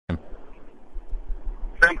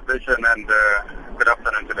Station, and good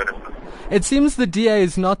afternoon to the listeners. It seems the DA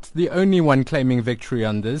is not the only one claiming victory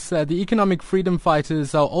on this. The economic freedom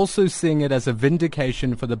fighters are also seeing it as a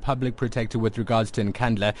vindication for the public protector with regards to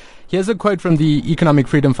Nkandla. Here's a quote from the economic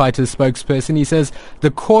freedom fighters spokesperson. He says,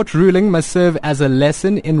 "The court ruling must serve as a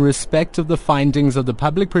lesson in respect of the findings of the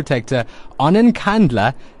public protector on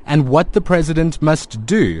Nkandla and what the president must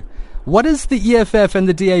do." What is the EFF and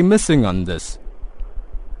the DA missing on this?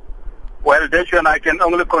 Well, Deshaun, I can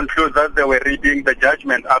only conclude that they were reading the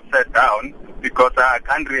judgment upside down, because I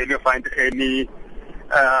can't really find any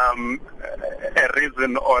a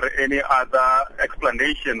reason or any other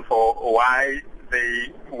explanation for why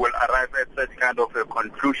they will arrive at such kind of a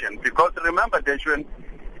conclusion. Because remember, Deshaun,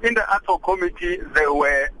 in the ad hoc committee, there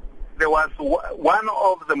was one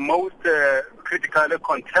of the most critically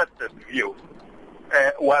contested views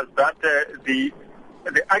was that the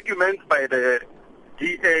arguments by the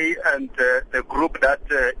DA and the group that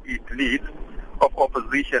it leads of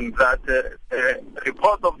opposition, that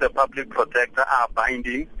reports of the public protector are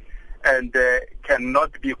binding and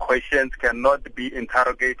cannot be questioned, cannot be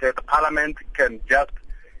interrogated. Parliament can just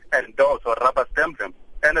endorse or rubber stamp them.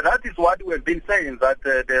 And that is what we've been saying, that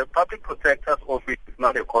the public protector's office is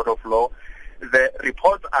not a court of law. The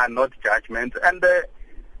reports are not judgments. And the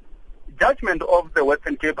judgment of the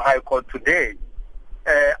Western Cape High Court today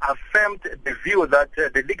affirmed the view that,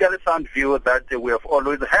 the legally sound view that we have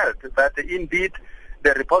always held, that indeed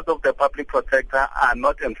the reports of the public protector are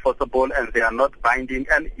not enforceable and they are not binding,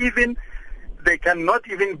 and even they cannot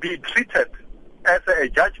even be treated as a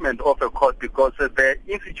judgment of a court, because the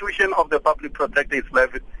institution of the public protector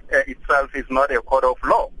itself is not a court of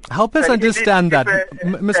law. Help us understand that,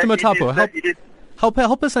 Mr. Mothapo.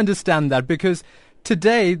 Help us understand that, because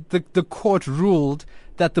today the court ruled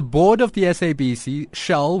that the board of the SABC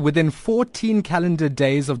shall, within 14 calendar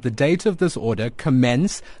days of the date of this order,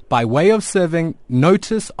 commence by way of serving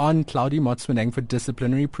notice on Hlaudi Motsoeneng for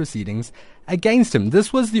disciplinary proceedings against him.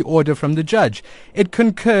 This was the order from the judge. It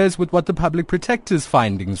concurs with what the public protector's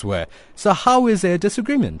findings were. So how is there a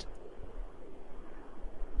disagreement?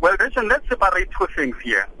 Well, Richard, let's separate two things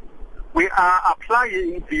here. We are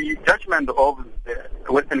applying the judgment of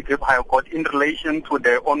the Western Cape High Court in relation to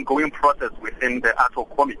the ongoing process within the ad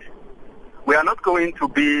hoc committee. We are not going to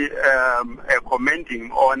be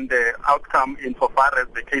commenting on the outcome insofar as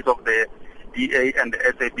the case of the DA and the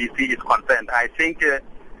SABC is concerned. I think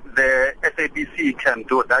the SABC can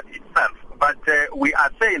do that itself. But we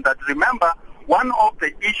are saying that, remember, one of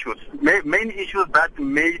the issues, main issues that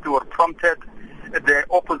made or prompted the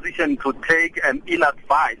opposition to take an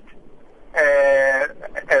ill-advised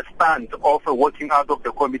a stand of working out of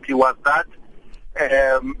the committee was that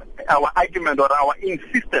our argument or our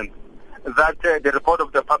insistence that the report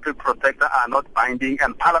of the public protector are not binding,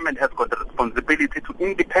 and Parliament has got the responsibility to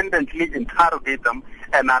independently interrogate them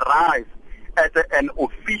and arrive at an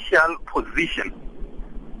official position.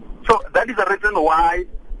 So that is the reason why,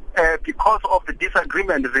 because of the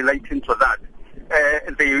disagreement relating to that,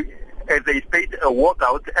 they stayed a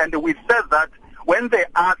walkout, and we said that when they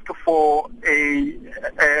ask for the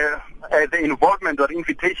involvement or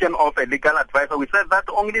invitation of a legal advisor, we said that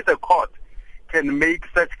only the court can make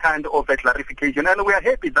such kind of a clarification. And we are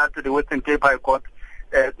happy that the Western Cape High Court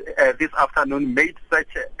this afternoon made such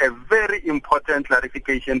a very important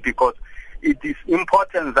clarification, because it is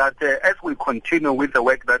important that as we continue with the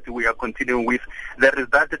work that we are continuing with, there is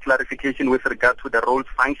that clarification with regard to the roles,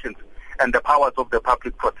 functions, and the powers of the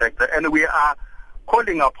public protector. And we are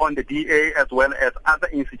calling upon the DA as well as other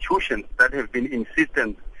institutions that have been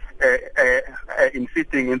insisting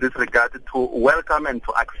in this regard to welcome and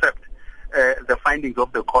to accept the findings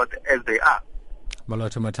of the court as they are.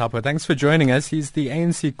 Moloto Mothapo, thanks for joining us. He's the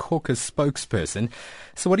ANC caucus spokesperson.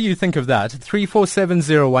 So what do you think of that?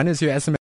 34701 is your SMS.